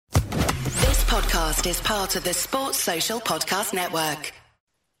podcast is part of the Sports Social Podcast Network.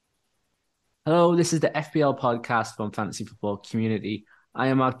 Hello, this is the FPL podcast from Fantasy Football Community. I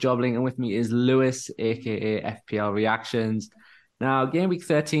am Mark Jobling, and with me is Lewis, aka FPL Reactions. Now, game week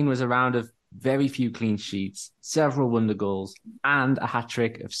 13 was a round of very few clean sheets, several wonder goals, and a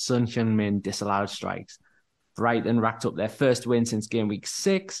hat-trick of Son Heung-min disallowed strikes. Brighton racked up their first win since game week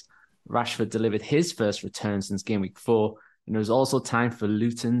 6. Rashford delivered his first return since game week 4. And it was also time for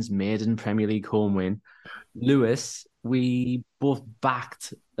Luton's maiden Premier League home win. Lewis, we both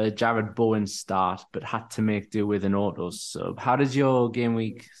backed a Jared Bowen start, but had to make do with an auto sub. How did your game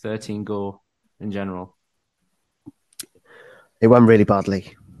week 13 go in general? It went really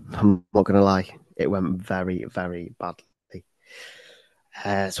badly. I'm not going to lie. It went very, very badly.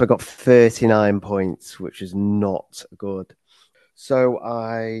 So I got 39 points, which is not good. So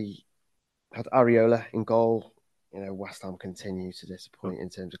I had Areola in goal. You know, West Ham continue to disappoint in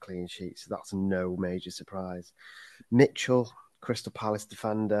terms of clean sheets. So that's no major surprise. Mitchell, Crystal Palace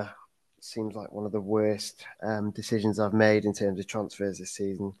defender, seems like one of the worst decisions I've made in terms of transfers this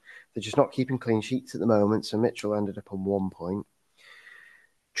season. They're just not keeping clean sheets at the moment. So Mitchell ended up on 1 point.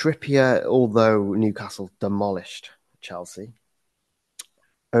 Trippier, although Newcastle demolished Chelsea,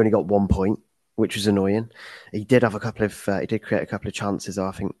 only got 1 point, which was annoying. He did have he did create a couple of chances.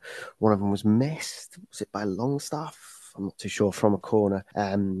 I think one of them was missed. Was it by Longstaff? I'm not too sure, from a corner.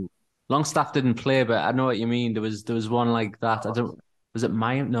 Longstaff didn't play, but I know what you mean. There was one like that. Was it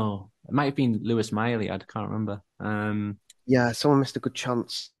Miley? No, it might have been Lewis Miley. I can't remember. Yeah, someone missed a good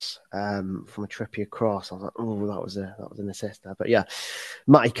chance from a Trippier cross. I was like, oh, that was an assist there. But yeah,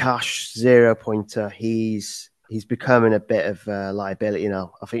 Matty Cash, 0-pointer. He's becoming a bit of a liability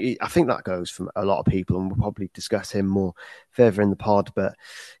now. I think that goes from a lot of people, and we'll probably discuss him more further in the pod. But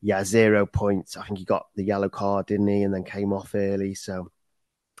yeah, 0 points. I think he got the yellow card, didn't he? And then came off early, so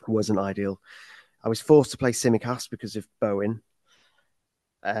it wasn't ideal. I was forced to play Simicast because of Bowen.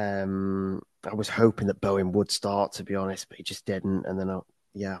 I was hoping that Bowen would start, to be honest, but he just didn't. And then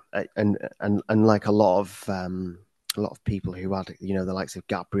and like a lot of people who had, you know, the likes of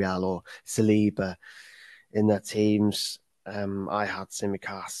Gabriel or Saliba in their teams, I had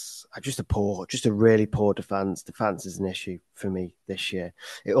Simicast. Just a really poor defense. Defense is an issue for me this year.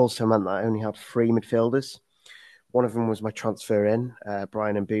 It also meant that I only had 3 midfielders. One of them was my transfer in,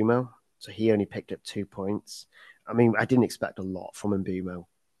 Brian Mbeumo. So he only picked up 2 points. I mean, I didn't expect a lot from Mbeumo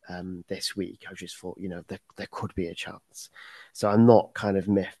this week. I just thought, you know, there could be a chance. So I'm not kind of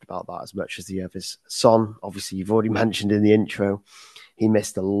miffed about that as much as the others. Son, obviously, you've already mentioned in the intro, he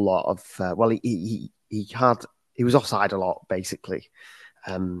missed a lot of. He was offside a lot, basically.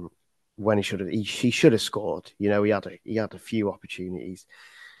 When he should have scored. You know, he had a few opportunities.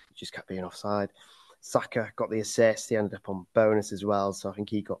 He just kept being offside. Saka got the assist. He ended up on bonus as well. So I think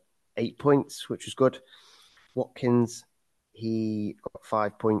he got 8 points, which was good. Watkins, he got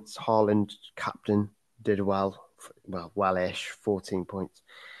 5 points. Haaland, captain, did well-ish, 14 points.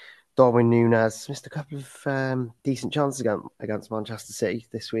 Darwin Núñez missed a couple of decent chances against Manchester City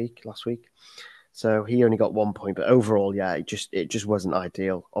last week. So he only got 1 point. But overall, yeah, it just wasn't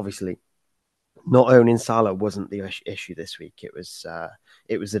ideal. Obviously, not owning Salah wasn't the issue this week. It was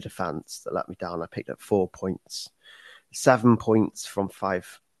the defence that let me down. I picked up 4 points, 7 points from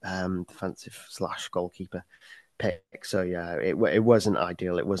 5 defensive / goalkeeper pick. So yeah, it wasn't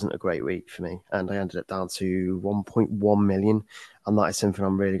ideal. It wasn't a great week for me, and I ended up down to 1.1 million, and that is something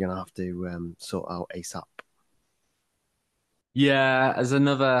I'm really going to have to sort out ASAP. Yeah, as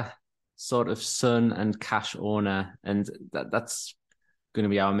another sort of Son and Cash owner, and that's going to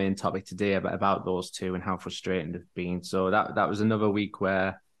be our main topic today about those two and how frustrating they've been. So that was another week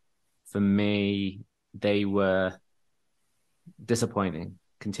where, for me, they were disappointing.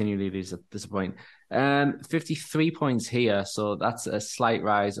 Continually disappointing. 53 points here, so that's a slight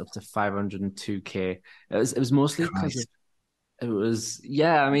rise up to 502k. It was mostly because it was,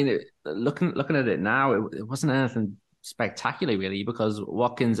 yeah. I mean, looking at it now, it wasn't anything spectacular really, because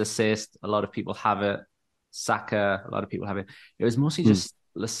Watkins assist, a lot of people have it. Saka, a lot of people have it. It was mostly just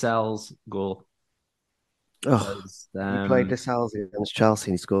Lascelles' goal. Oh, he played Lascelles against Chelsea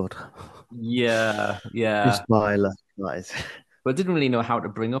and he scored. Yeah. Just my luck, that is. But didn't really know how to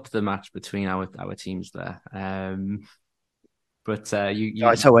bring up the match between our teams there. But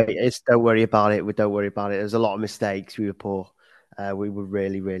don't worry about it. Don't worry about it. There's a lot of mistakes. We were poor. We were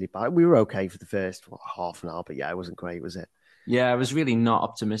really, really bad. We were okay for the first half an hour, but yeah, it wasn't great, was it? Yeah, I was really not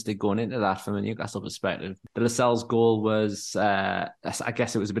optimistic going into that from a Newcastle perspective. The Lascelles goal was, I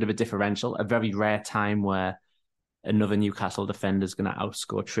guess it was a bit of a differential, a very rare time where another Newcastle defender is going to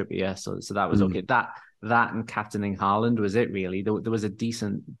outscore Trippier. So that was okay. that and captaining Haaland was it really. There was a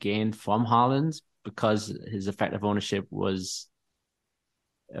decent gain from Haaland because his effective ownership was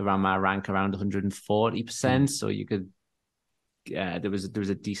around my rank around 140%. So you could, there was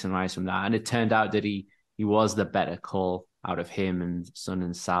a decent rise from that, and it turned out that he was the better call out of him and Son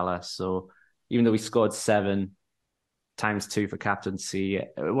and Salah. So even though we scored 7 times 2 for captaincy,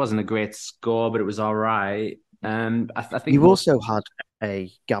 it wasn't a great score, but it was all right. I think you also had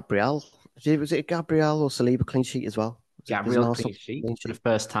a Gabriel. Was it a Gabriel or Saliba clean sheet as well? Gabriel clean sheet for the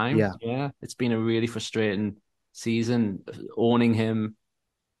first time. Yeah, it's been a really frustrating season. Owning him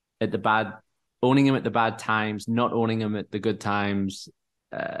at the bad times, not owning him at the good times.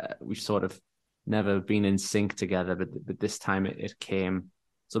 We've sort of never been in sync together, but this time it came.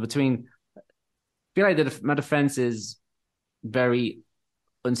 So I feel like my defense is very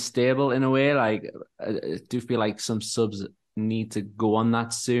unstable in a way. Like I do feel like some subs need to go on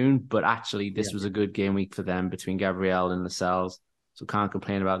that soon, but actually this was a good game week for them between Gabriel and Lascelles, so can't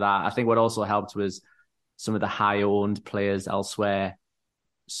complain about that. I think what also helped was some of the high owned players elsewhere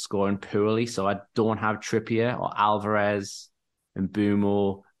scoring poorly. So I don't have Trippier or Alvarez and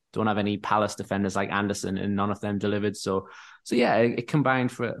Bumo, don't have any Palace defenders like Anderson, and none of them delivered. So yeah, it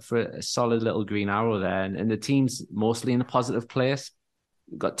combined for a solid little green arrow there, and the team's mostly in a positive place.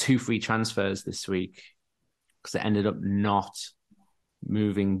 We've got 2 free transfers this week because it ended up not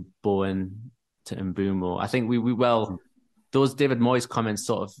moving Bowen to Mbumo. I think those David Moyes comments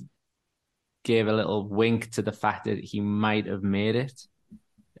sort of gave a little wink to the fact that he might have made it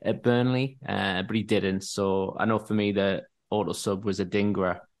at Burnley, but he didn't. So I know for me the auto sub was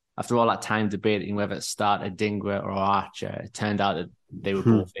Adingra. After all that time debating whether to start Adingra or Archer, it turned out that they were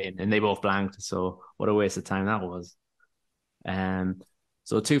both in and they both blanked. So what a waste of time that was.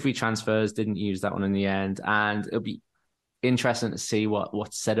 So 2 free transfers, didn't use that one in the end. And it'll be interesting to see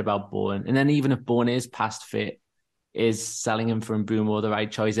what's said about Bowen. And then even if Bowen is past fit, is selling him for Mbumo the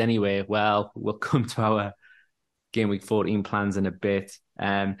right choice anyway? Well, we'll come to our game week 14 plans in a bit.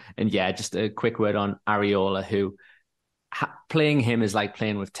 And yeah, just a quick word on Areola, who playing him is like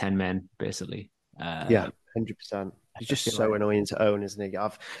playing with 10 men, basically. 100%. He's just so annoying to own, isn't he? I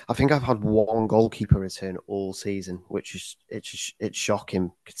think I've had 1 goalkeeper return all season, which is it's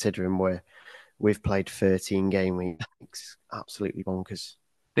shocking considering we've played 13 game weeks. Absolutely bonkers.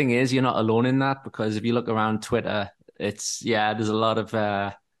 Thing is, you're not alone in that, because if you look around Twitter, there's a lot of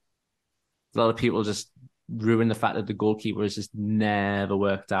people just ruin the fact that the goalkeeper has just never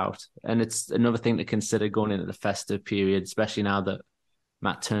worked out, and it's another thing to consider going into the festive period, especially now that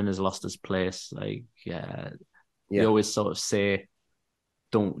Matt Turner's lost his place. Like, they always sort of say,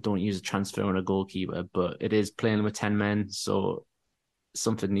 don't use a transfer on a goalkeeper, but it is playing with 10 men, so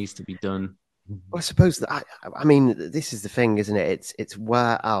something needs to be done. Well, I suppose that I mean, this is the thing, isn't it? It's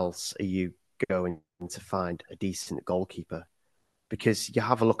where else are you going to find a decent goalkeeper? Because you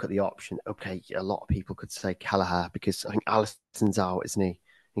have a look at the option. Okay, a lot of people could say Kelleher, because I think Alisson's out, isn't he?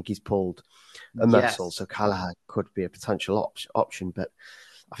 I think he's pulled a muscle, so Kelleher could be a potential option. But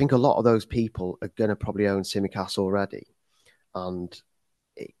I think a lot of those people are going to probably own Tsimikas already, and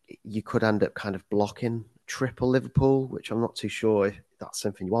you could end up kind of blocking triple Liverpool, which I'm not too sure if that's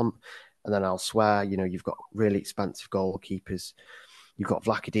something you want. And then elsewhere, you've got really expensive goalkeepers. You've got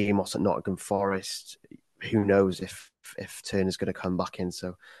Vlachodimos at Nottingham Forest. Who knows if Turner's going to come back in?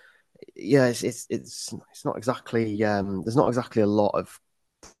 So yeah, it's not exactly there's not exactly a lot of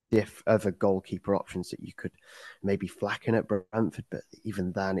other goalkeeper options that you could maybe flacken at Brentford, but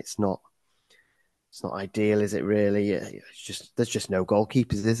even then, it's not ideal, is it? Really, there's just no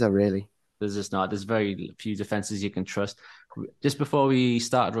goalkeepers, is there? Really, there's just not. There's very few defenses you can trust. Just before we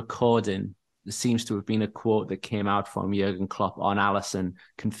started recording, there seems to have been a quote that came out from Jurgen Klopp on Alisson,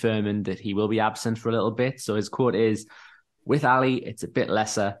 confirming that he will be absent for a little bit. So his quote is, "With Ali, it's a bit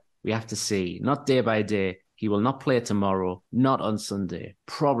lesser. We have to see. Not day by day. He will not play tomorrow, not on Sunday,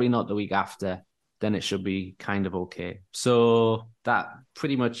 probably not the week after. Then it should be kind of okay." So that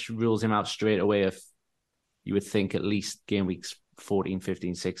pretty much rules him out straight away, if you would think at least game weeks 14,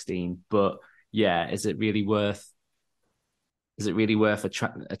 15, 16. But yeah, is it really worth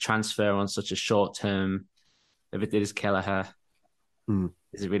a transfer on such a short term? If it is Kelleher,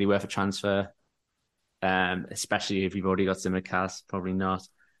 is it really worth a transfer? Especially if you've already got Tsimikas, probably not.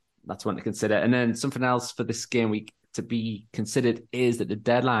 That's one to consider. And then something else for this game week to be considered is that the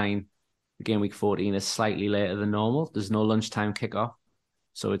deadline for game week 14 is slightly later than normal. There's no lunchtime kickoff,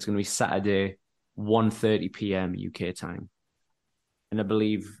 so it's going to be Saturday, 1:30 p.m. UK time. And I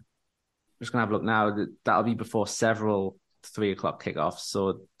believe, I'm just going to have a look now, that'll be before several 3 o'clock kickoffs.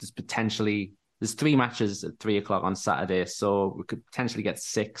 So there's 3 matches at 3 o'clock on Saturday. So we could potentially get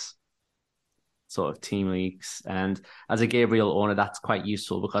 6 sort of team leagues. And as a Gabriel owner, that's quite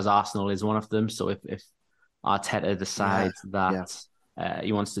useful because Arsenal is one of them. So if Arteta Yeah, decides that yeah,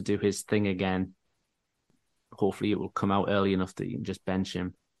 he wants to do his thing again, hopefully it will come out early enough that you can just bench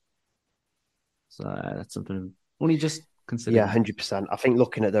him. So that's something only just yeah, considering. 100%. I think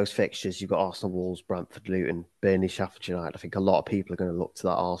looking at those fixtures, you've got Arsenal, Wolves, Brentford, Luton, Burnley, Sheffield United. I think a lot of people are going to look to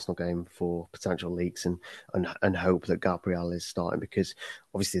that Arsenal game for potential leaks and hope that Gabriel is starting, because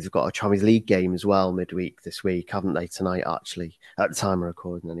obviously they've got a Champions League game as well midweek this week, haven't they? Tonight, actually, at the time of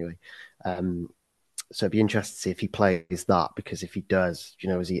recording, anyway. So it'd be interesting to see if he plays that, because if he does,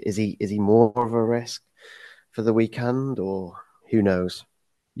 is he more of a risk for the weekend, or who knows?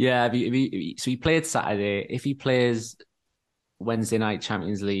 Yeah, so he played Saturday. If he plays Wednesday night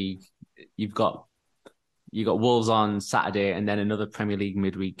Champions League, you've got Wolves on Saturday, and then another Premier League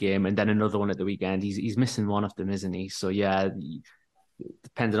midweek game, and then another one at the weekend. He's missing one of them, isn't he? So yeah,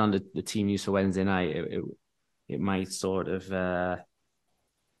 depending on the team use for Wednesday night, it might sort of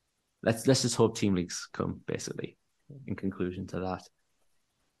let's just hope team leagues come, basically, in conclusion to that.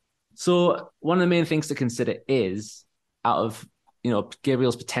 So one of the main things to consider is, out of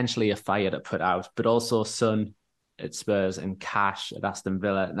Gabriel's potentially a fire to put out, but also Son at Spurs and Cash at Aston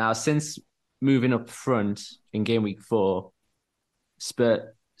Villa. Now, since moving up front in game week 4,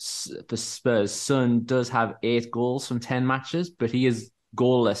 for Spurs, Son does have 8 goals from 10 matches, but he is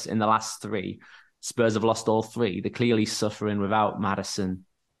goalless in the last 3. Spurs have lost all 3. They're clearly suffering without Maddison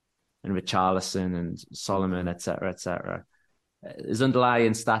and Richarlison and Solomon, etc., etc. His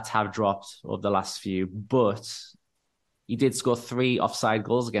underlying stats have dropped over the llast few, but he did score 3 offside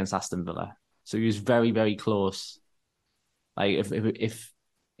goals against Aston Villa, so he was very, very close. Like if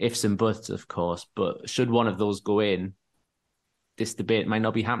ifs and buts, of course, but should one of those go in, this debate might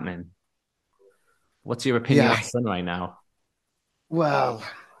not be happening. What's your opinion Yeah, on Son right now? well,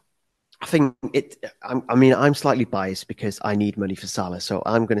 I think I'm slightly biased because I need money for Salah, so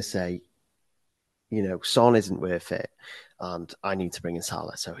I'm going to say, Son isn't worth it, and I need to bring in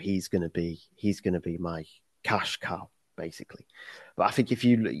Salah, so he's going to be my cash cow, basically. But I think if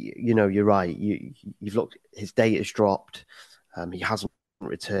you're right. You've looked, his data's dropped. He hasn't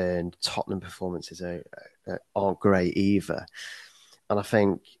returned. Tottenham performances aren't great either, and I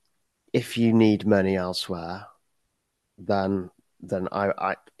think if you need money elsewhere, then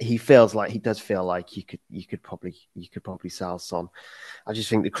he does feel like you could probably sell Son. I just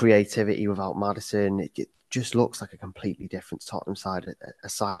think the creativity without Maddison, it just looks like a completely different Tottenham side, a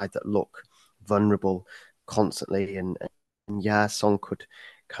side that look vulnerable constantly, and yeah, Son could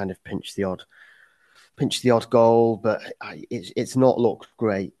kind of pinch the odd goal, but it's not looked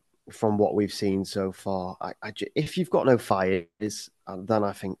great from what we've seen so far. If you've got no fires, then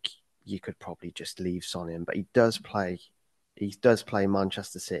I think you could probably just leave Son in. But he does play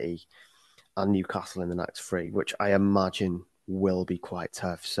Manchester City and Newcastle in the next 3, which I imagine will be quite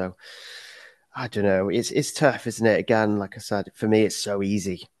tough. So I don't know. It's tough, isn't it? Again, like I said, for me, it's so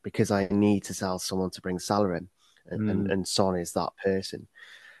easy because I need to sell someone to bring Salah in, and Son is that person.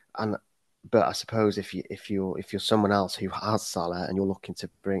 And but I suppose if you're someone else who has Salah and you're looking to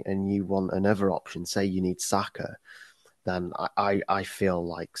bring and you want another option, say you need Saka, then I feel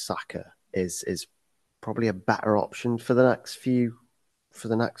like Saka is probably a better option for the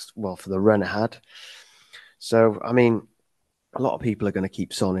run ahead. So I mean, a lot of people are going to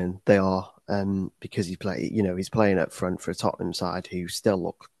keep Son in. They are, because he's playing up front for a Tottenham side who still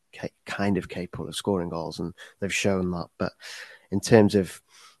look kind of capable of scoring goals, and they've shown that. But in terms of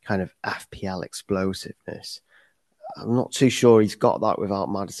kind of FPL explosiveness, I'm not too sure he's got that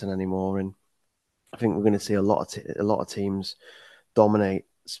without Maddison anymore. And I think we're going to see a lot of teams dominate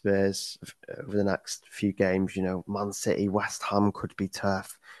Spurs over the next few games. Man City, West Ham could be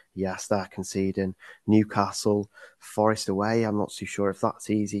tough. Yes, they're conceding. Newcastle, Forest away. I'm not too sure if that's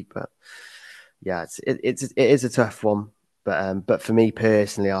easy, but yeah, it is a tough one. But for me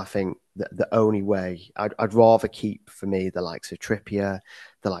personally, I think that the only way I'd rather keep, for me, the likes of Trippier,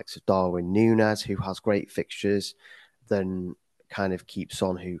 the likes of Darwin Núñez, who has great fixtures, than kind of keep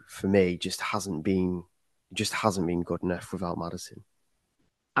Son, who for me just hasn't been good enough without Maddison.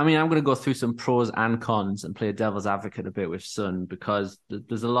 I mean, I'm going to go through some pros and cons and play devil's advocate a bit with Son, because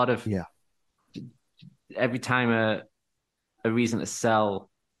there's a lot of, Yeah, every time a reason to sell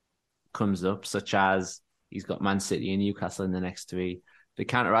comes up, such as he's got Man City and Newcastle in the next 3. The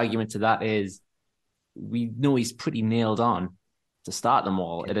counter argument to that is, we know he's pretty nailed on to start them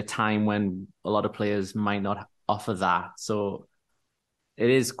all yeah, at a time when a lot of players might not offer that. So it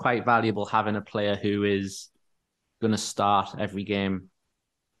is quite valuable having a player who is going to start every game,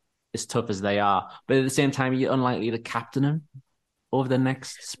 as tough as they are. But at the same time, you're unlikely to captain him over the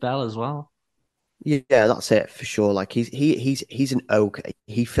next spell as well. Yeah, that's it for sure. Like he's an okay.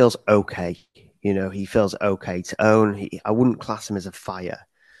 He feels okay. He feels okay to own. I wouldn't class him as a fire,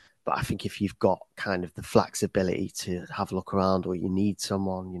 but I think if you've got kind of the flexibility to have a look around, or you need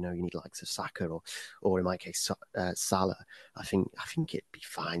someone, you need likes of Saka or in my case, Salah. I think it'd be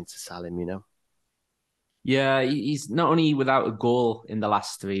fine to sell him. Yeah, he's not only without a goal in the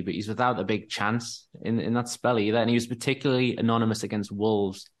last three, but he's without a big chance in that spell either. And he was particularly anonymous against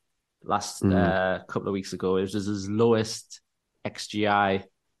Wolves last Mm. couple of weeks ago. It was his lowest XGI,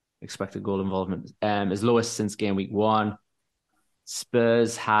 expected goal involvement, his lowest since game week 1.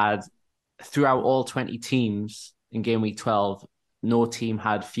 Spurs had, throughout all 20 teams in game week 12, no team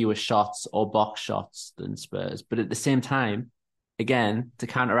had fewer shots or box shots than Spurs. But at the same time, again, to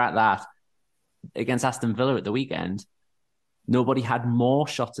counteract that, against Aston Villa at the weekend, nobody had more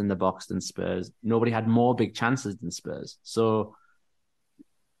shots in the box than Spurs. Nobody had more big chances than Spurs. So,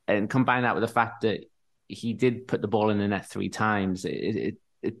 and combine that with the fact that he did put the ball in the net 3 times, the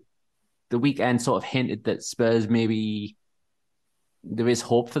weekend sort of hinted that Spurs maybe there is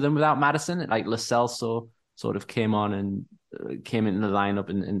hope for them without Maddison. Like Lo Celso sort of came on and came into the lineup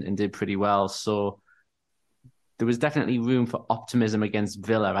and did pretty well. So there was definitely room for optimism against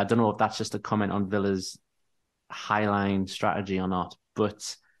Villa. I don't know if that's just a comment on Villa's highline strategy or not,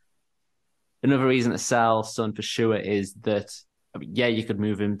 but another reason to sell Son for sure is that, I mean, yeah, you could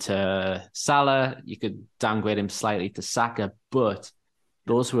move him to Salah, you could downgrade him slightly to Saka, but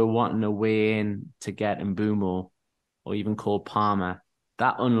those who are wanting a way in to get Mbumo or even Cole Palmer,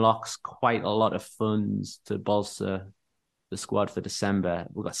 that unlocks quite a lot of funds to bolster the squad for December.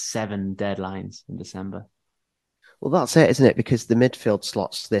 We've got 7 deadlines in December. Well, that's it, isn't it? Because the midfield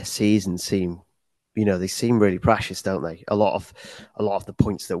slots this season they seem really precious, don't they? A lot of the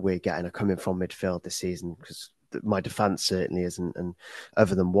points that we're getting are coming from midfield this season because my defense certainly isn't. And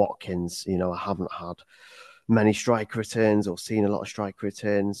other than Watkins, I haven't had many striker returns or seen a lot of striker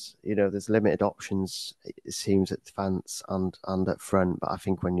returns. There's limited options, it seems, at defense and at front. But I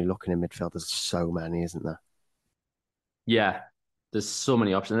think when you're looking at midfield, there's so many, isn't there? Yeah, there's so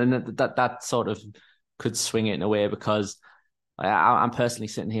many options, and that sort of could swing it in a way because I'm personally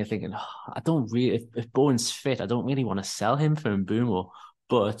sitting here thinking, I don't really, if Bowen's fit, I don't really want to sell him for Mbumo,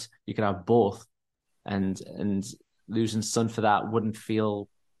 but you could have both, and losing Son for that wouldn't feel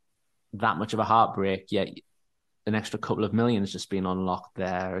that much of a heartbreak. Yet an extra couple of millions just being unlocked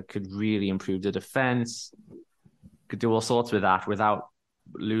there, it could really improve the defense. Could do all sorts with that without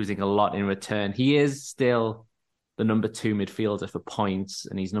losing a lot in return. He is still the number 2 midfielder for points,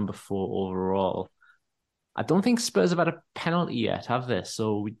 and he's number 4 overall. I don't think Spurs have had a penalty yet, have they?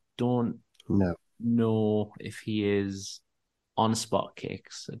 So we don't No. know if he is on spot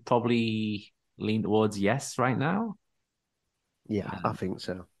kicks. I'd probably lean towards yes right now. Yeah, I think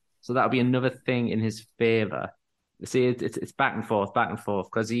so. So that'll be another thing in his favour. See, it's back and forth,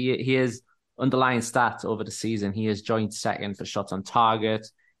 because he is underlying stats over the season. He has joined second for shots on target.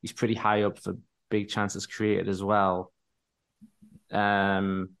 He's pretty high up for big chances created as well.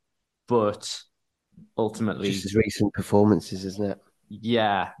 But ultimately, Just his recent performances, isn't it?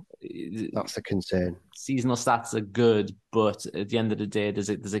 yeah, That's the concern. seasonal stats are good, but at the end of the day, there's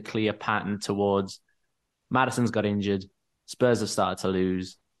a clear pattern towards Madison's got injured, Spurs have started to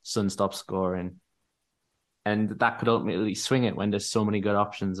lose, Son stopped scoring, and that could ultimately swing it when there's so many good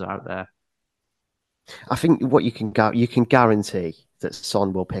options out there. I think what you can guarantee that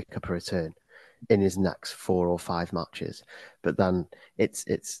Son will pick up a return in his next 4 or 5 matches, but then it's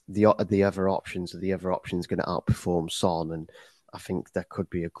the other options. Are the other options going to outperform Son? And I think there could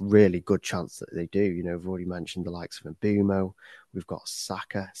be a really good chance that they do. We've already mentioned the likes of Mbumo. We've got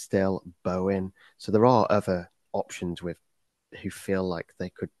Saka still, Bowen. So there are other options with who feel like they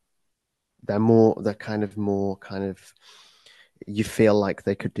could. They're kind of more kind of. You feel like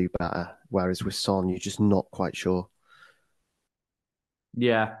they could do better, whereas with Son, you're just not quite sure.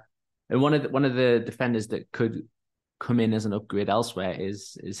 Yeah, and one of the defenders that could come in as an upgrade elsewhere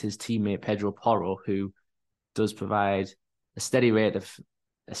is his teammate Pedro Porro, who does provide a steady rate of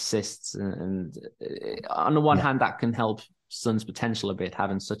assists, and on the one Yeah. hand, that can help Son's potential a bit,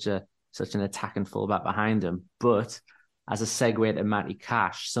 having such an attacking fullback behind him. But as a segue to Matty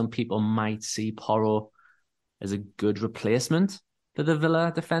Cash, some people might see Porro as a good replacement for the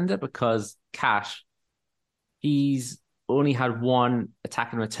Villa defender because Cash, he's only had 1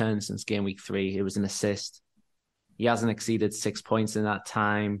 attacking return since game week 3. It was an assist. He hasn't exceeded 6 points in that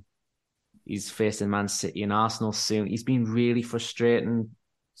time. He's facing Man City and Arsenal soon. He's been really frustrating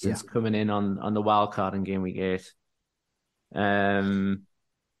Yeah. since coming in on the wild card in game week 8.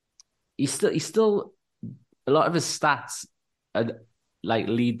 He's still a lot of his stats are like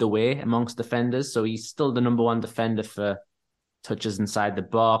lead the way amongst defenders. So he's still the number one defender for touches inside the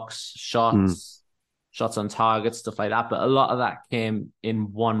box, Mm. shots on target, stuff like that. But a lot of that came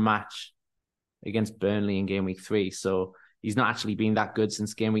in one match against Burnley in game week 3. So he's not actually been that good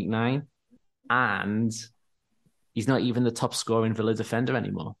since game week 9. And he's not even the top scoring Villa defender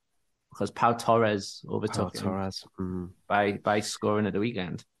anymore because Pau Torres overtook him Torres. by scoring at the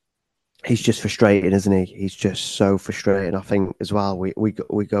weekend. He's just frustrating, isn't he? He's just so frustrating. I think as well, we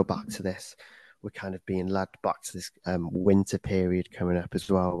go back to this. We're kind of being led back to this winter period coming up as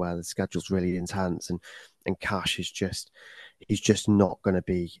well, where the schedule's really intense, and Cash is he's just not going to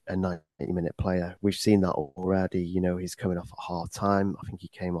be a 90-minute player. We've seen that already. You know, he's coming off at half time. I think he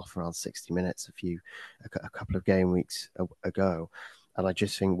came off around 60 minutes a couple of game weeks ago. And I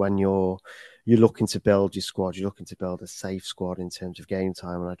just think when you're looking to build your squad, you're looking to build a safe squad in terms of game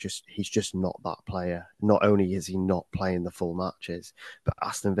time. And he's just not that player. Not only is he not playing the full matches, but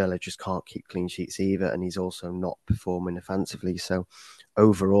Aston Villa just can't keep clean sheets either. And he's also not performing offensively. So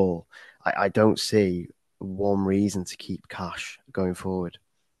overall, I don't see one reason to keep Cash going forward.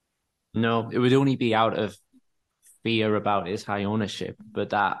 No, it would only be out of fear about his high ownership,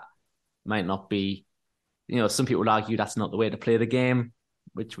 but that might not be. You know, some people would argue that's not the way to play the game,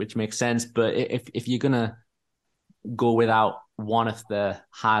 which makes sense. But if you're gonna go without one of the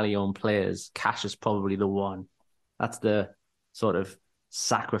highly owned players, Cash is probably the one. That's the sort of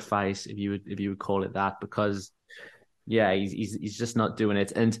sacrifice, if you would call it that, because yeah, he's just not doing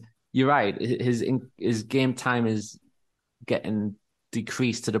it. And you're right, his game time is getting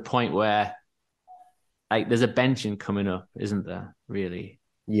decreased to the point where like there's a benching coming up, isn't there? Really.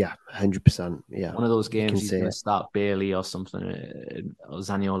 Yeah, 100%. Yeah, One of those games he's going to it. start Bailey or something, or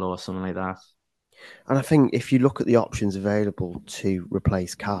Zaniolo or something like that. And I think if you look at the options available to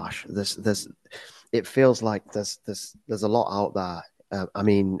replace Cash, it feels like there's a lot out there.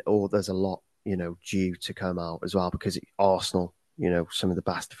 Or there's a lot due to come out as well, because Arsenal, some of the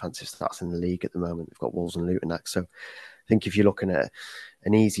best defensive stats in the league at the moment. They've got Wolves and Luton next, so I think if you're looking at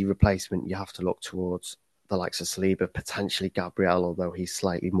an easy replacement, you have to look towards the likes of Saliba, potentially Gabriel, although he's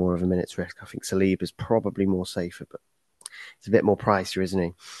slightly more of a minute's risk. I think Saliba's probably more safer, but it's a bit more pricier, isn't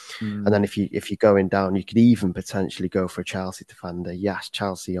he? And then if you're going down, you could even potentially go for a Chelsea defender. Yes,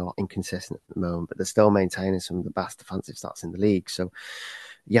 Chelsea are inconsistent at the moment, but they're still maintaining some of the best defensive stats in the league. So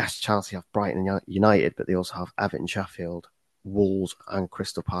yes, Chelsea have Brighton and United, but they also have Everton, Sheffield, Wolves and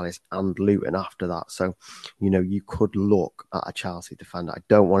Crystal Palace and Luton after that. So, you could look at a Chelsea defender. I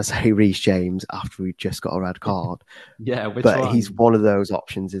don't want to say Reece James after we just got a red card. Yeah, but he's one of those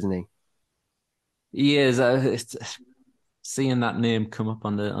options, isn't he? He is. Seeing that name come up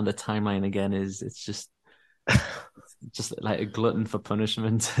on the timeline again it's just like a glutton for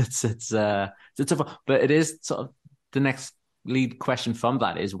punishment. It's tough, but it is sort of the next lead question from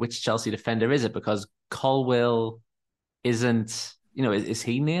that is which Chelsea defender is it? Because Colwill isn't, is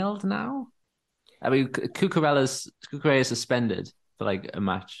he nailed now? I mean, Cucurella is suspended for like a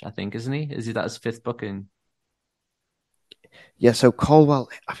match, I think, isn't he? Is he that his 5th booking? Yeah, so Colwell's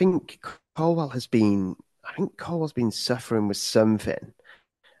been suffering with something.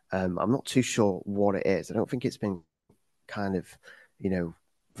 I'm not too sure what it is. I don't think it's been kind of,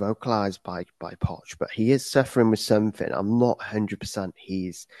 vocalized by Poch, but he is suffering with something. I'm not 100%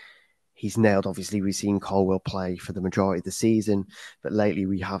 he's nailed. Obviously, we've seen Colwill play for the majority of the season, but lately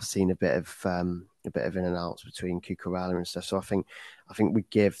we have seen a bit of in and outs between Cucurella and stuff. So I think we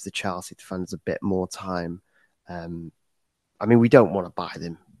give the Chelsea defenders a bit more time. We don't want to buy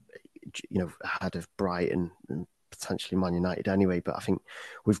them, ahead of Brighton and potentially Man United anyway. But I think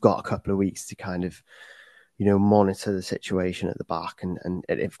we've got a couple of weeks to kind of, monitor the situation at the back, and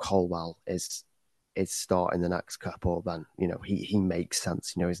if Colwill is starting the next couple, then he makes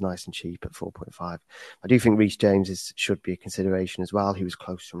sense. He's nice and cheap at 4.5. I do think Reece James should be a consideration as well. He was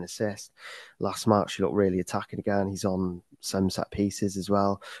close to an assist last match. He looked really attacking again. He's on some set pieces as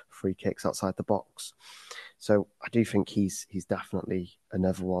well, free kicks outside the box. So I do think he's definitely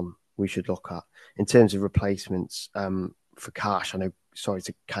another one we should look at in terms of replacements for Cash. I know, sorry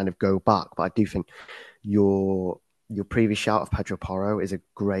to kind of go back, but I do think your previous shout of Pedro Porro is a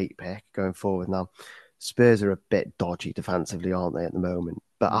great pick going forward. Now, Spurs are a bit dodgy defensively, aren't they, at the moment?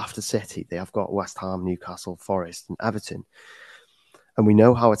 But after City, they have got West Ham, Newcastle, Forest, and Everton. And we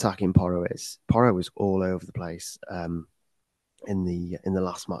know how attacking Porro is. Porro was all over the place in the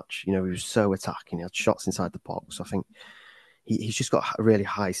last match. He was so attacking. He had shots inside the box. I think he's just got a really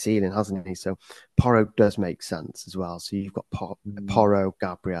high ceiling, hasn't he? So Porro does make sense as well. So you've got Porro,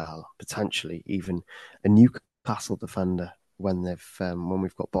 Gabriel, potentially even a Newcastle defender when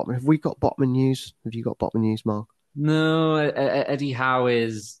we've got Botman. Have we got Botman news? Have you got Botman news, Mark? No, Eddie Howe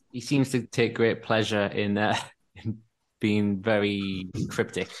he seems to take great pleasure in being very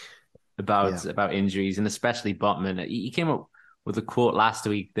cryptic Yeah. about injuries, and especially Botman. He came up with a quote last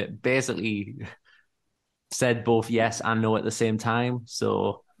week that basically said both yes and no at the same time.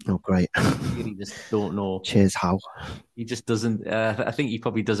 So Oh, great. really just don't know. Cheers, Hal. He just doesn't. I think he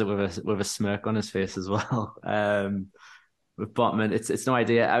probably does it with a smirk on his face as well. With Botman, it's no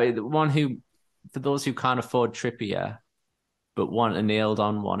idea. I mean, the one who, for those who can't afford Trippier but want a nailed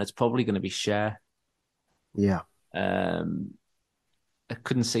on one, it's probably going to be Share. Yeah. Um, I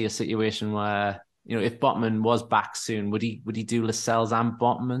couldn't see a situation where, if Botman was back soon, would he do Lascelles and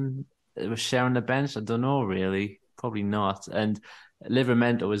Botman with sharing the bench? I don't know, really. Probably not. And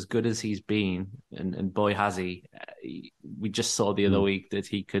Livramento, as good as he's been, and boy has we just saw the other Mm. week that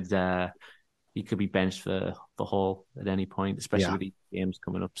he could be benched for Hall at any point, especially Yeah. with these games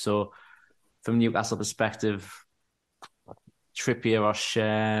coming up. So from Newcastle perspective, Trippier or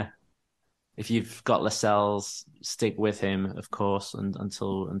Share, if you've got Lascelles, stick with him, of course, and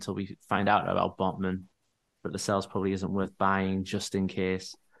until we find out about Botman. But Lascelles probably isn't worth buying just in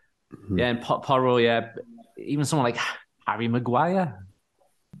case. Mm. Yeah, and Porro, yeah, even someone like Harry Maguire.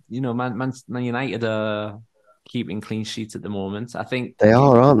 Man United are keeping clean sheets at the moment. I think They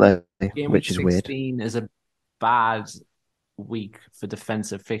are, aren't they? game week Which is weird. 16 is a bad week for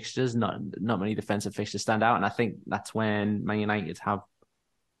defensive fixtures. Not many defensive fixtures stand out, and I think that's when Man United have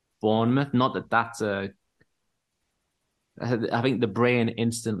Bournemouth. Not that that's a I think the brain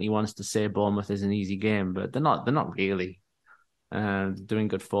instantly wants to say Bournemouth is an easy game, but they're not. They're not really. Doing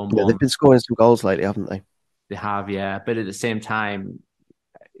good form. Yeah, they've Bournemouth, been scoring some goals lately, haven't they? they have, yeah. But at the same time,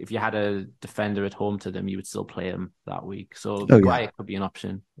 if you had a defender at home to them, you would still play them that week. So Oh yeah. Maguire could be an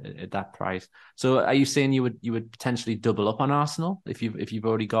option at that price. So are you saying you would potentially double up on Arsenal if you've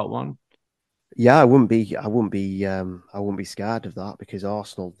already got one? Yeah, I wouldn't be scared of that because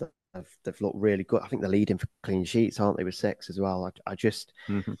Arsenal they've looked really good. I think they're leading for clean sheets, aren't they, with 6 as well?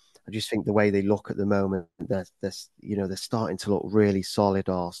 Mm-hmm. I just think the way they look at the moment, they're starting to look really solid,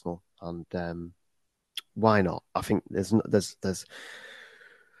 Arsenal, and why not? I think there's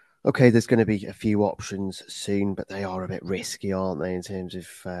okay, there's going to be a few options soon, but they are a bit risky, aren't they, in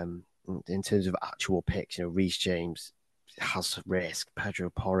terms of actual picks? Reece James has risk. Pedro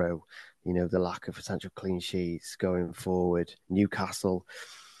Porro, the lack of potential clean sheets going forward. Newcastle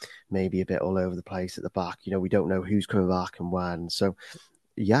maybe a bit all over the place at the back. We don't know who's coming back and when. So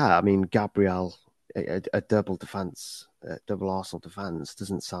yeah, I mean, Gabriel, a double defense, double Arsenal defense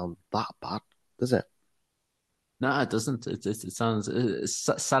doesn't sound that bad, does it? No, it doesn't. It sounds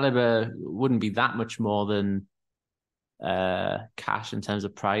Saliba wouldn't be that much more than cash in terms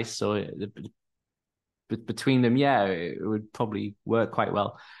of price. So between them, yeah, it would probably work quite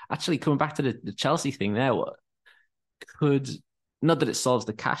well. Actually, coming back to the Chelsea thing there, what could, not that it solves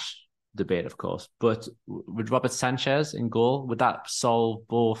the cash debate, of course, but with Robert Sanchez in goal, would that solve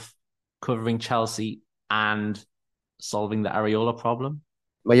both covering Chelsea and solving the Areola problem?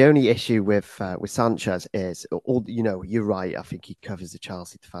 My only issue with Sanchez is, all you're right. I think he covers the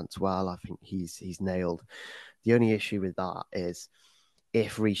Chelsea defense well. I think he's nailed. The only issue with that is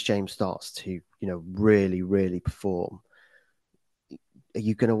if Reece James starts to really really perform, are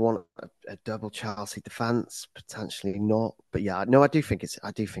you going to want a double Chelsea defense? Potentially not. But yeah, no, I do think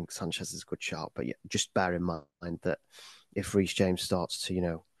Sanchez is a good shot. But yeah, just bear in mind that if Reece James starts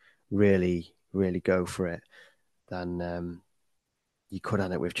to really really go for it, then you could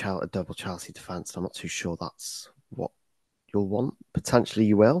end it with a double Chelsea defense. I'm not too sure that's what you'll want. Potentially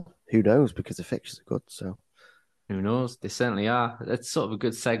you will. Who knows? Because the fixtures are good. So Who knows? They certainly are. That's sort of a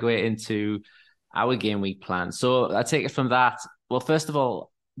good segue into our game week plan. So I take it from that. Well, first of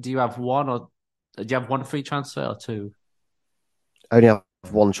all, do you have one free transfer or two? I only have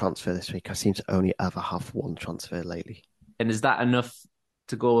one transfer this week. I seem to only ever have one transfer lately. And is that enough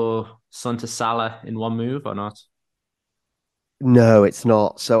to go Son to Salah in one move or not? No, it's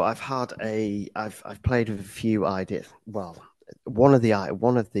not. So I've played with a few ideas. Well, one of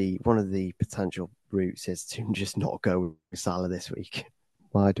the potential routes is to just not go with Salah this week.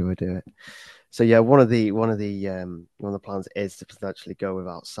 Why do I do it? So yeah, one of the plans is to potentially go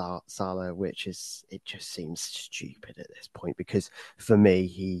without Salah, which is, it just seems stupid at this point because for me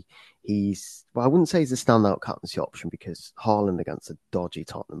he's, well, I wouldn't say he's a standout captaincy option because Haaland against a dodgy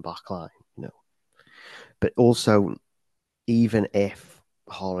Tottenham backline, but also even if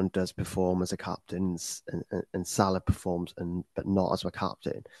Haaland does perform as a captain and Salah performs but not as a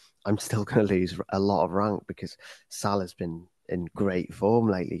captain, I'm still going to lose a lot of rank because Salah's been in great form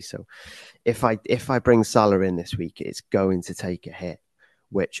lately. So if I bring Salah in this week, it's going to take a hit.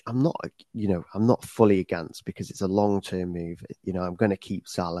 which I'm not, I'm not fully against because it's a long-term move. I'm going to keep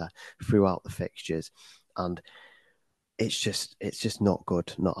Salah throughout the fixtures, and it's just not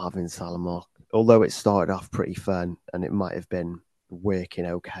good not having Salah more. Although it started off pretty fun and it might have been working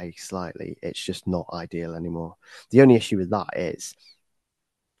okay slightly, it's just not ideal anymore. The only issue with that is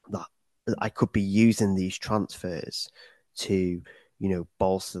that I could be using these transfers to,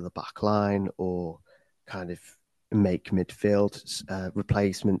 bolster the back line or kind of make midfield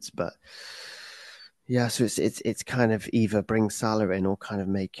replacements. But yeah, so it's kind of either bring Salah in or kind of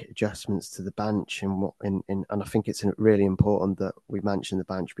make adjustments to the bench. And I think it's really important that we mention the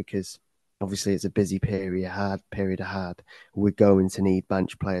bench because obviously it's a busy period ahead. We're going to need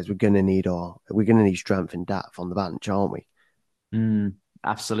bench players. We're going to need strength and depth on the bench, aren't we?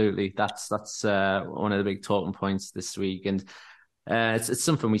 Absolutely. That's one of the big talking points this week. And it's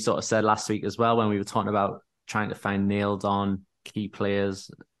something we sort of said last week as well when we were talking about trying to find nailed on key players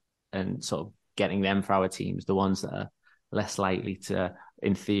and sort of getting them for our teams, the ones that are less likely to,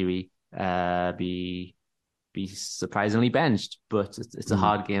 in theory, be surprisingly benched. But it's a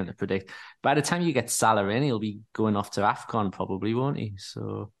hard game to predict. By the time you get Salah in, he'll be going off to AFCON probably, won't he?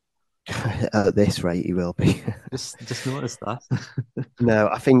 So at this rate, he will be. just notice that. No,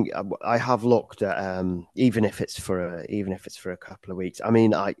 I think I have looked at even if it's for a couple of weeks. I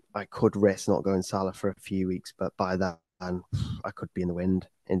mean, I could risk not going Salah for a few weeks, but by that I could be in the wind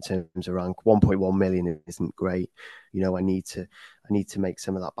in terms of rank. 1.1 million isn't great. I need to make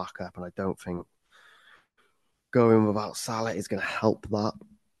some of that back up, and I don't think going without Salah is going to help that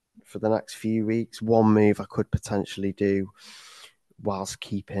for the next few weeks. One move I could potentially do whilst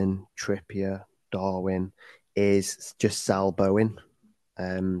keeping Trippier, Darwin, is just sell Bowen.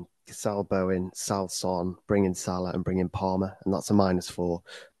 Sell Bowen, sell Son, bring in Salah and bring in Palmer, and that's a -4.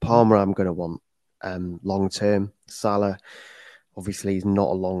 Palmer I'm going to want long term. Salah obviously is not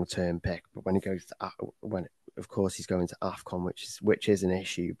a long term pick, but when he goes to of course he's going to AFCON, which is an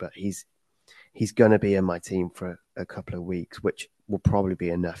issue, but he's going to be in my team for a couple of weeks, which will probably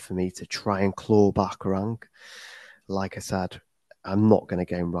be enough for me to try and claw back rank. Like I said, I'm not going to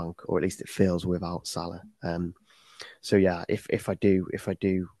gain rank, or at least it feels, without Salah. So yeah, if I go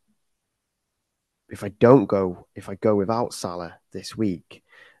without Salah this week,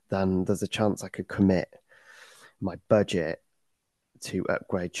 then there's a chance I could commit my budget to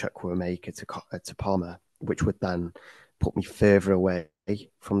upgrade Chukwuemeka to Palmer, which would then put me further away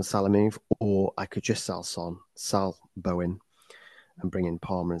from the Salah move, or I could just sell Son, sell Bowen, and bring in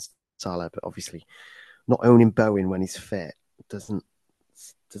Palmer and Salah. But obviously, not owning Bowen when he's fit doesn't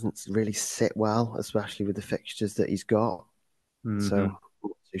really sit well, especially with the fixtures that he's got. Mm-hmm. So, I'm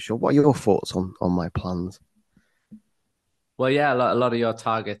not too sure. What are your thoughts on my plans? Well, yeah, a lot of your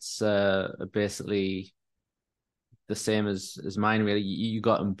targets are basically the same as mine, really. You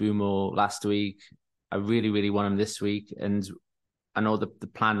got Mbumo last week. I really, really want him this week. And I know the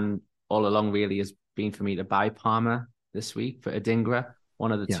plan all along really has been for me to buy Palmer this week for Adingra,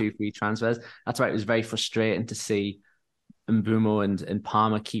 one of the 2 free transfers. That's why it was very frustrating to see Mbumo and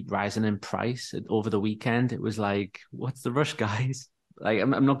Palmer keep rising in price over the weekend. It was like, what's the rush, guys? Like,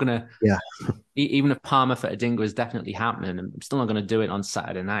 I'm not going to... Yeah. Even if Palmer for Adingra is definitely happening, I'm still not going to do it on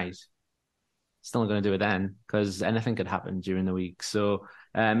Saturday night. Still not going to do it then because anything could happen during the week. So,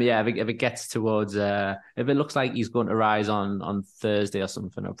 if it gets towards... if it looks like he's going to rise on Thursday or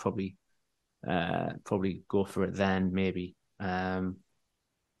something, I'll probably go for it then, maybe. But,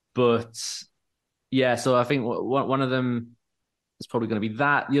 yeah, so I think one of them is probably going to be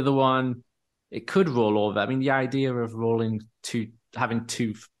that. The other one, it could roll over. I mean, the idea of having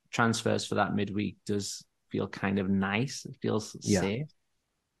 2 transfers for that midweek does feel kind of nice. It feels safe.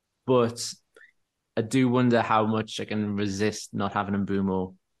 But I do wonder how much I can resist not having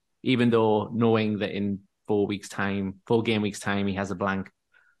Mbumo, even though knowing that in 4 game weeks time, he has a blank.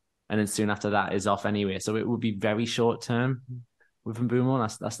 And then soon after that is off anyway. So it would be very short term with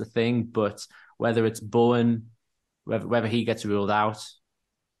Mbumo. That's the thing. But whether it's Bowen, whether he gets ruled out,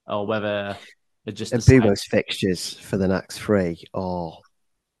 or whether it just Mbumo's fixtures for the next 3 are,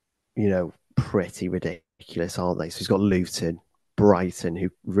 pretty ridiculous, aren't they? So he's got Luton, Brighton, who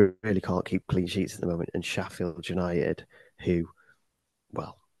really can't keep clean sheets at the moment, and Sheffield United, who,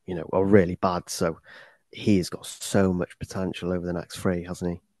 are really bad. So he's got so much potential over the next 3,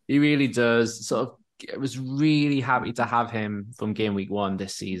 hasn't he? He really does. I was really happy to have him from game week 1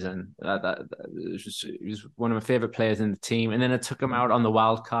 this season. He was one of my favorite players in the team. And then I took him out on the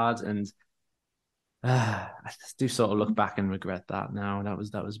wild card, and I just do sort of look back and regret that now. That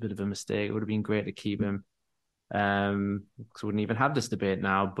was a bit of a mistake. It would have been great to keep him. Because we wouldn't even have this debate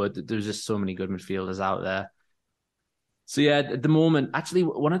now. But there's just so many good midfielders out there. So yeah, at the moment, actually,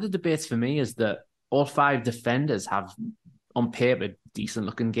 one of the debates for me is that all five defenders have, on paper, decent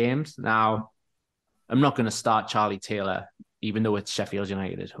looking games. Now, I'm not going to start Charlie Taylor, even though it's Sheffield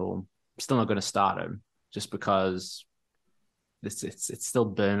United at home. I'm still not going to start him just because it's still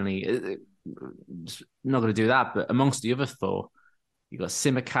Burnley. Just not going to do that. But amongst the other four, you got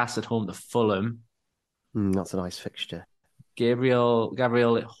Simicast at home to Fulham, That's a nice fixture.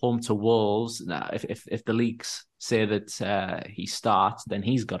 Gabriel at home to Wolves. Now, if the leaks say that he starts, then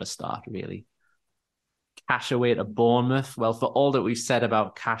he's got to start really. Cash away to Bournemouth. Well, for all that we've said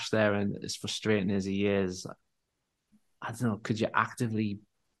about Cash there, and as frustrating as he is, I don't know. Could you actively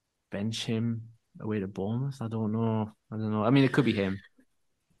bench him away to Bournemouth? I don't know. I mean, it could be him.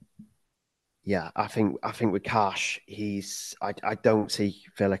 Yeah, I think with Cash, I don't see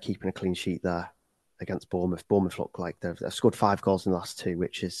Villa keeping a clean sheet there against Bournemouth. Bournemouth look like they've scored 5 goals in the last 2,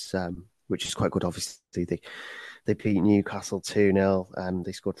 which is quite good. Obviously, they beat Newcastle 2-0.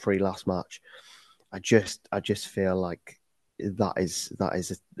 They scored 3 last match. I just feel like that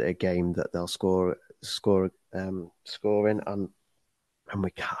is a game that they'll score in, and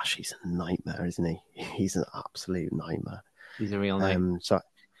with Cash, he's a nightmare, isn't he? He's an absolute nightmare. He's a real nightmare. So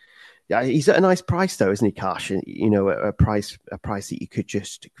yeah, he's at a nice price though, isn't he, Cash? You know, a price that you could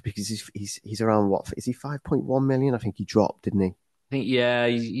just, because he's around, what is he, 5.1 million? I think he dropped, didn't he? I think yeah,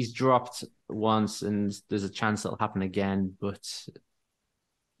 he's dropped once, and there's a chance it'll happen again. But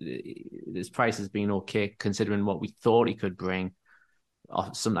his price has been okay considering what we thought he could bring.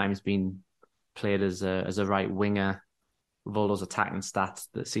 Sometimes been played as a right winger with all those attacking stats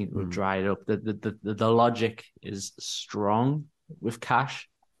that seem to have dried up. The logic is strong with Cash,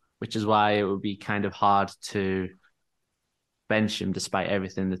 which is why it would be kind of hard to bench him despite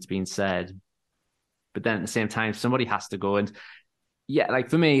everything that's been said. But then at the same time, somebody has to go. And yeah,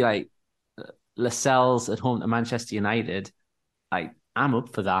 like for me, like Lascelles at home to Manchester United, like I'm up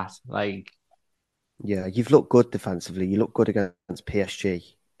for that. Like, yeah, you've looked good defensively. You look good against PSG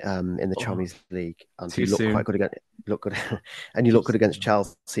in the Champions League, and you look quite good against. Look good, and you look good against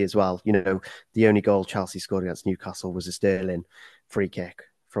Chelsea as well. You know, the only goal Chelsea scored against Newcastle was a Sterling free kick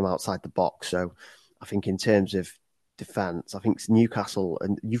from outside the box. So, I think in terms of defense, I think Newcastle,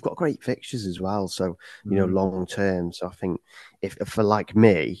 and you've got great fixtures as well. So, you know, long term. So, I think if for like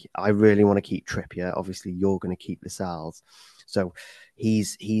me, I really want to keep Trippier. Obviously, you're going to keep Lascelles. So,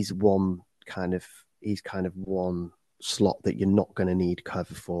 he's kind of one slot that you're not going to need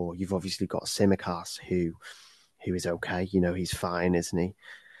cover for. You've obviously got Simicast who is okay. You know, he's fine, isn't he?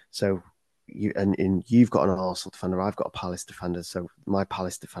 So you've got an Arsenal defender. I've got a Palace defender. So my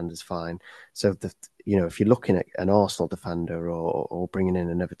Palace defender's fine. So if you're looking at an Arsenal defender or bringing in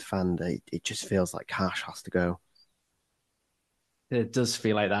another defender, it just feels like Cash has to go. It does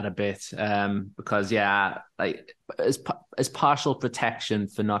feel like that a bit, because yeah, like as partial protection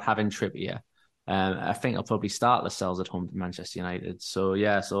for not having Trippier. I think I'll probably start Lascelles at home to Manchester United. So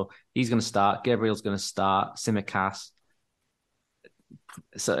yeah, so he's going to start. Gabriel's going to start. Simicast.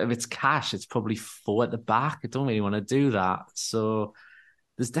 So if it's Cash, it's probably 4 at the back. I don't really want to do that. So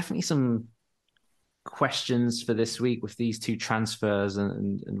there's definitely some questions for this week with these 2 transfers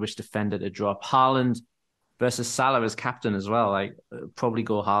and which defender to drop. Haaland versus Salah as captain as well. Like probably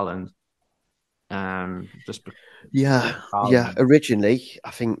go Haaland. Yeah. Originally,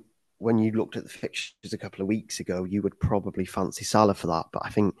 I think when you looked at the fixtures a couple of weeks ago, you would probably fancy Salah for that. But I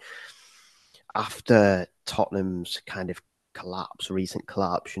think after Tottenham's kind of recent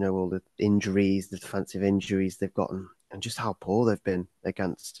collapse, you know, all the injuries, the defensive injuries they've gotten, and just how poor they've been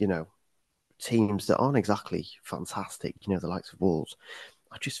against, you know, teams that aren't exactly fantastic, you know, the likes of Wolves.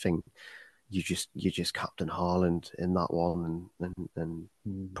 I just think you just captain Haaland in that one and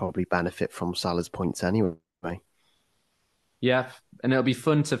probably benefit from Salah's points anyway. Yeah, and it'll be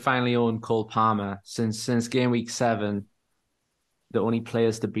fun to finally own Cole Palmer since game week 7. The only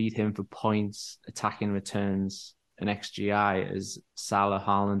players to beat him for points, attacking returns, and XGI is Salah,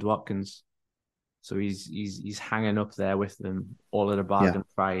 Haaland, Watkins. So he's hanging up there with them, all at a bargain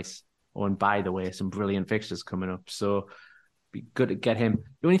price. Oh, and by the way, some brilliant fixtures coming up. So be good to get him.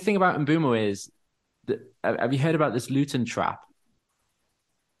 The only thing about Mbeumo is that, have you heard about this Luton trap?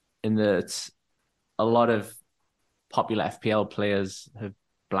 In that a lot of popular FPL players have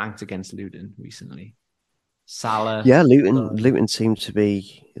blanked against Luton recently. Salah, Luton seem to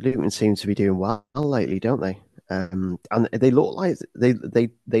be doing well lately, don't they? And they look like they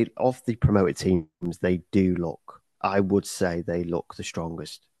of the promoted teams, they do look. I would say they look the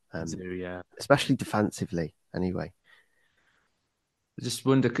strongest, especially defensively. Anyway, I just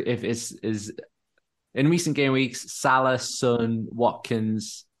wonder if is in recent game weeks, Salah, Son,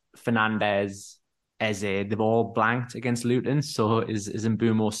 Watkins, Fernandez, Eze, they've all blanked against Luton. So is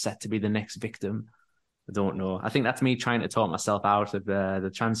Mbeumo set to be the next victim? I don't know. I think that's me trying to talk myself out of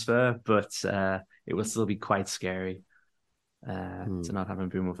the transfer, but it will still be quite scary to not have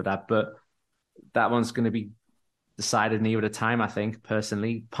Mbeumo for that. But that one's going to be decided near the time, I think,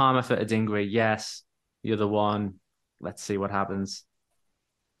 personally. Palmer for Adingre, yes. The other one, let's see what happens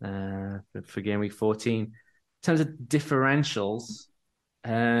for game week 14. In terms of differentials,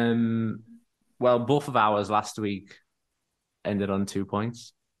 well, both of ours last week ended on 2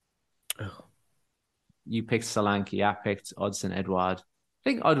 points. Oh. You picked Solanke, I picked Odsonne Edouard. I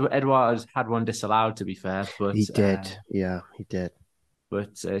think Edouard had one disallowed, to be fair, but he did. Yeah, he did.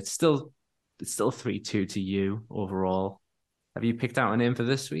 But it's still 3-2 to you overall. Have you picked out a name for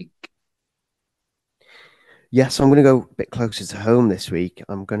this week? Yes, I'm going to go a bit closer to home this week.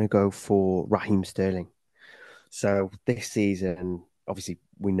 I'm going to go for Raheem Sterling. So this season, obviously,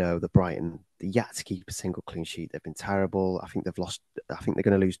 we know that Brighton, they're yet to keep a single clean sheet. They've been terrible. I think they've lost. I think they're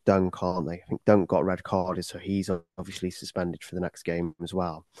going to lose Dunk, aren't they? I think Dunk got red carded, so he's obviously suspended for the next game as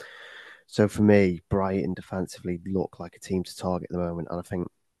well. So for me, Brighton defensively look like a team to target at the moment. And I think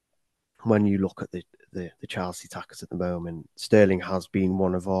when you look at the Chelsea attackers at the moment, Sterling has been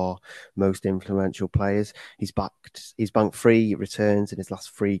one of our most influential players. He's banked 3 returns in his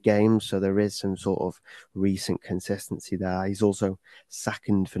last 3 games, so there is some sort of recent consistency there. He's also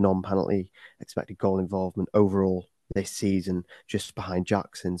second for non-penalty expected goal involvement overall this season, just behind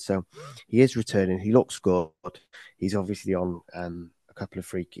Jackson. So he is returning. He looks good. He's obviously on a couple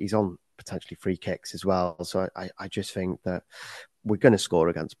of he's on potentially free kicks as well. So I just think that we're going to score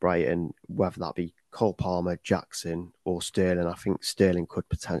against Brighton, whether that be Cole Palmer, Jackson, or Sterling. I think Sterling could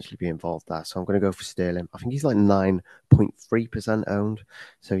potentially be involved there. So I'm going to go for Sterling. I think he's like 9.3% owned.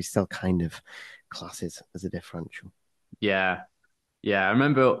 So he's still kind of classes as a differential. Yeah. Yeah. I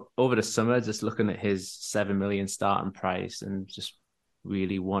remember over the summer just looking at his 7 million starting price and just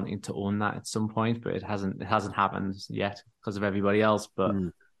really wanting to own that at some point, but it hasn't happened yet because of everybody else. But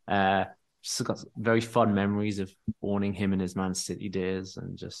still got very fond memories of owning him in his Man City days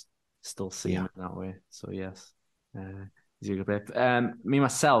and just still seeing him that way. So yes, he's a good player. Me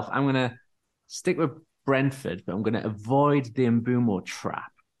myself, I'm gonna stick with Brentford, but I'm gonna avoid the Mbeumo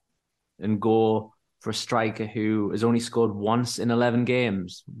trap and go for a striker who has only scored once in 11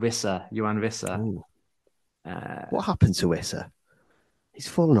 games. Johan Wissa. What happened to Wissa? He's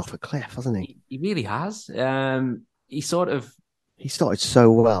fallen off a cliff, hasn't he? He really has. He started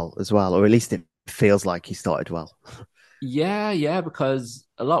so well as well, or at least it feels like he started well. Yeah, because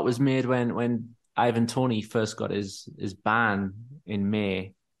a lot was made when Ivan Toney first got his ban in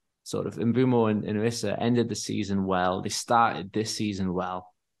May. Sort of Mbeumo and Wissa ended the season well. They started this season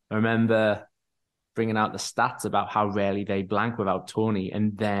well. I remember bringing out the stats about how rarely they blank without Toney,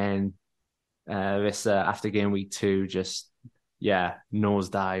 and then Wissa after game week 2 just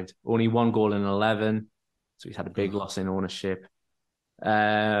nosedived. Only 1 goal in 11, so he's had a big loss in ownership.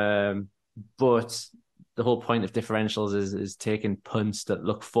 But the whole point of differentials is taking punts that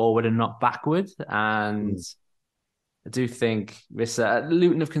look forward and not backward. And I do think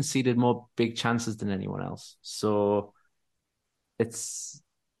Luton have conceded more big chances than anyone else. So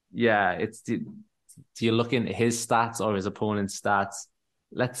do you look into his stats or his opponent's stats?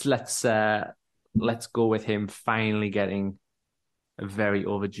 Let's go with him finally getting a very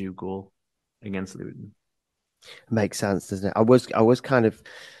overdue goal against Luton. Makes sense, doesn't it? I was kind of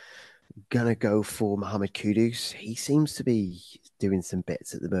gonna go for Mohamed Kudus. He seems to be doing some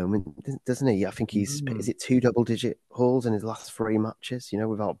bits at the moment, doesn't he? I think is it 2 double-digit hauls in his last 3 matches?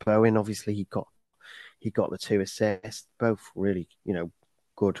 Without Bowen, obviously he got the 2 assists, both really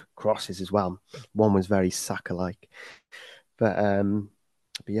good crosses as well. One was very Saka-like, but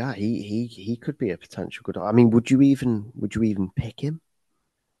yeah, he could be a potential good. I mean, would you even pick him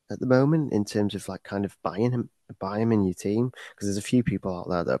at the moment in terms of like kind of buy him in your team? Because there's a few people out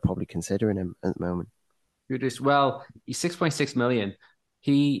there that are probably considering him at the moment. Well, he's 6.6 million.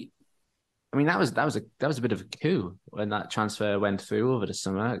 That was a bit of a coup when that transfer went through over the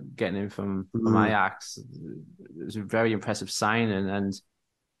summer, getting him from Ajax. It was a very impressive signing, and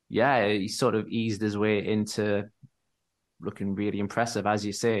he sort of eased his way into looking really impressive, as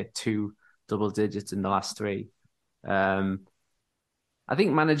you say, 2 double digits in the last 3. I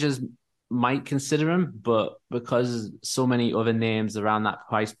think managers might consider him, but because so many other names around that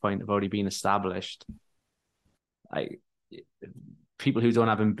price point have already been established, people who don't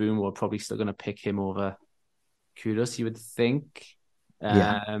have Mbeumo are probably still going to pick him over Kudus, you would think.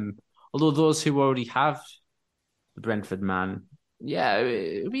 Although those who already have the Brentford man,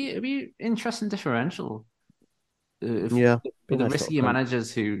 it'd be interesting differential. Yeah, For be the nice little riskier punt.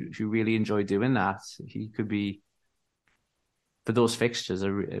 managers who really enjoy doing that, he could be, for those fixtures,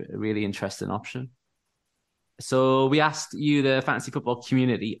 a really interesting option. So we asked you, the fantasy football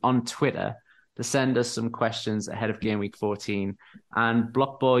community, on Twitter to send us some questions ahead of game week 14. And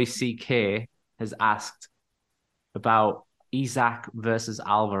Blockboy CK has asked about Isaac versus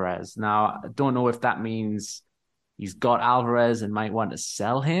Alvarez. Now, I don't know if that means he's got Alvarez and might want to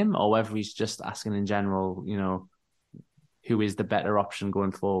sell him, or whether he's just asking in general, who is the better option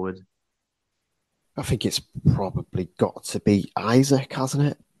going forward. I think it's probably got to be Isaac, hasn't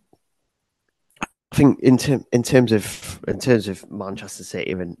it? I think in terms of Manchester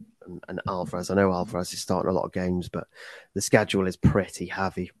City and Alvarez, I know Alvarez is starting a lot of games, but the schedule is pretty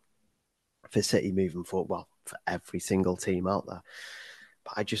heavy for City moving forward. Well, for every single team out there.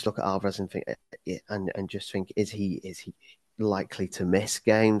 But I just look at Alvarez and think, and just think, is he likely to miss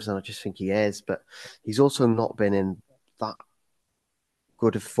games? And I just think he is, but he's also not been in that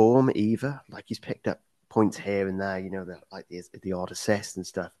good of form either. Like, he's picked up points here and there, the odd assist and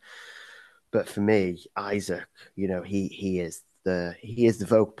stuff. But for me, Isaac, he is the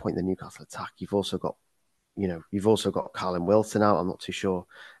focal point in the Newcastle attack. You've also got Callum Wilson out. I'm not too sure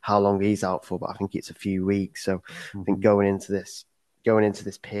how long he's out for, but I think it's a few weeks. So I think going into this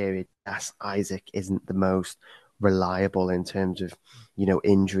period, yes, Isaac isn't the most reliable in terms of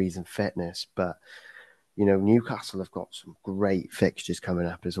injuries and fitness, but Newcastle have got some great fixtures coming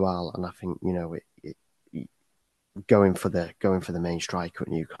up as well, and I think going for the main striker at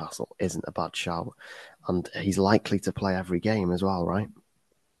Newcastle isn't a bad shout, and he's likely to play every game as well, right?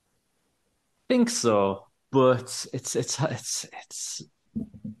 I think so, but it's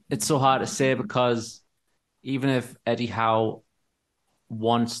so hard to say, because even if Eddie Howe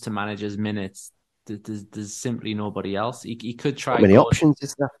wants to manage his minutes, there's simply nobody else. He could try. Not many options,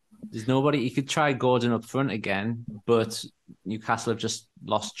 is there? There's nobody. He could try Gordon up front again, but Newcastle have just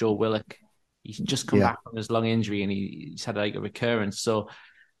lost Joe Willock. He's just come back from his long injury, and he's had like a recurrence. So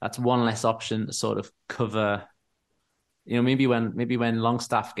that's one less option to sort of cover. Maybe when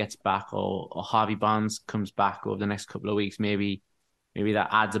Longstaff gets back, or Harvey Barnes comes back over the next couple of weeks, maybe that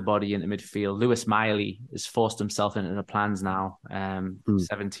adds a body into midfield. Lewis Miley has forced himself into the plans now.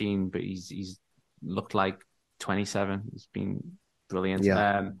 17, but he's looked like 27. He's been brilliant.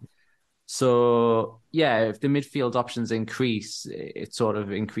 Yeah. So yeah, if the midfield options increase, it sort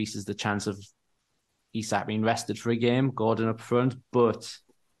of increases the chance of Isak being rested for a game, Gordon up front, but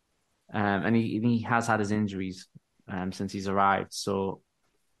and he has had his injuries since he's arrived. So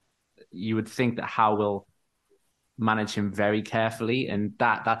you would think that Howe will manage him very carefully, and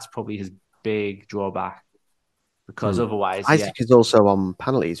that's probably his big drawback, because otherwise, Isaac is also on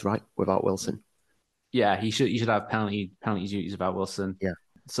penalties, right? Without Wilson. Yeah, he should have penalty duties without Wilson. Yeah.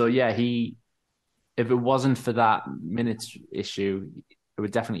 So yeah, if it wasn't for that minutes issue, I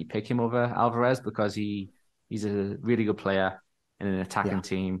would definitely pick him over Alvarez, because he's a really good player in an attacking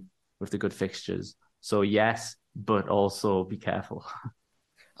team with the good fixtures. So yes, but also be careful.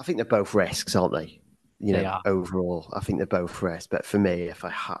 I think they're both risks, aren't they? They are. Overall, I think they're both risks. But for me, if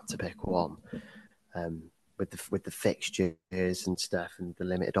I had to pick one, with the fixtures and stuff and the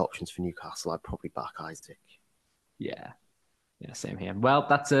limited options for Newcastle, I'd probably back Isaac. Yeah, same here. Well,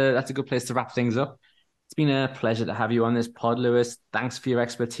 that's a good place to wrap things up. It's been a pleasure to have you on this pod, Lewis. Thanks for your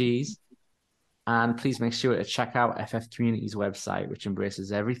expertise. And please make sure to check out FF Community's website, which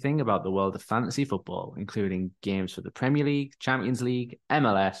embraces everything about the world of fantasy football, including games for the Premier League, Champions League,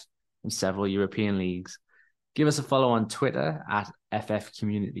 MLS, and several European leagues. Give us a follow on Twitter at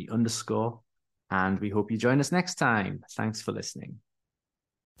 @FFCommunity_, and we hope you join us next time. Thanks for listening.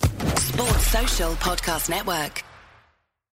 Sports Social Podcast Network.